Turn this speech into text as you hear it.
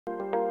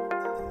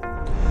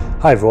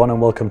Hi everyone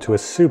and welcome to a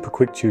super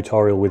quick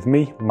tutorial with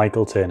me,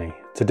 Michael Tierney.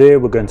 Today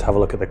we're going to have a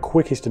look at the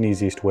quickest and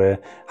easiest way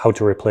how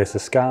to replace the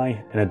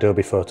sky in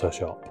Adobe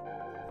Photoshop.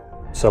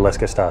 So let's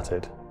get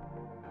started.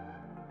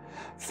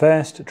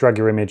 First, drag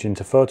your image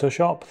into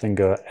Photoshop, then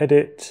go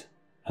Edit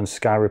and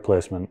Sky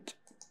Replacement.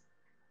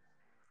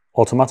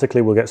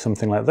 Automatically we'll get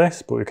something like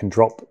this, but we can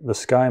drop the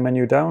sky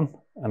menu down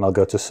and I'll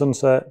go to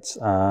Sunsets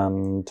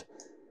and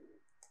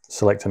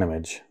select an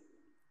image.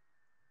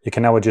 You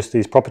can now adjust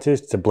these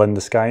properties to blend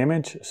the sky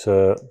image,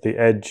 so the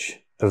edge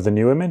of the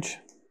new image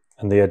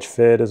and the edge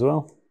fade as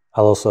well.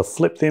 I'll also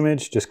flip the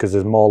image just because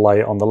there's more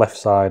light on the left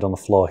side on the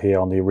floor here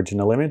on the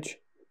original image.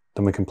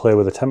 Then we can play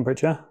with the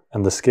temperature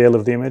and the scale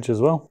of the image as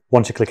well.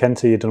 Once you click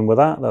enter, you're done with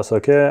that, that's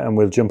okay, and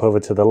we'll jump over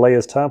to the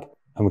layers tab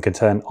and we can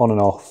turn on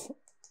and off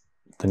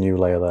the new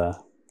layer there.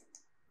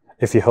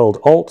 If you hold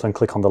Alt and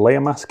click on the layer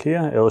mask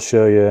here, it'll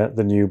show you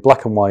the new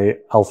black and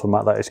white alpha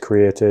matte that is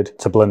created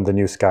to blend the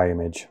new sky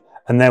image.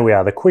 And there we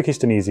are, the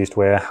quickest and easiest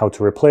way how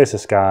to replace a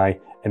sky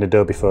in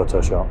Adobe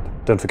Photoshop.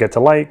 Don't forget to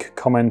like,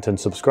 comment and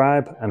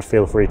subscribe, and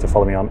feel free to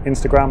follow me on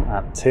Instagram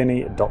at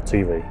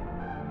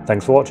tierney.tv.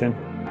 Thanks for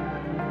watching.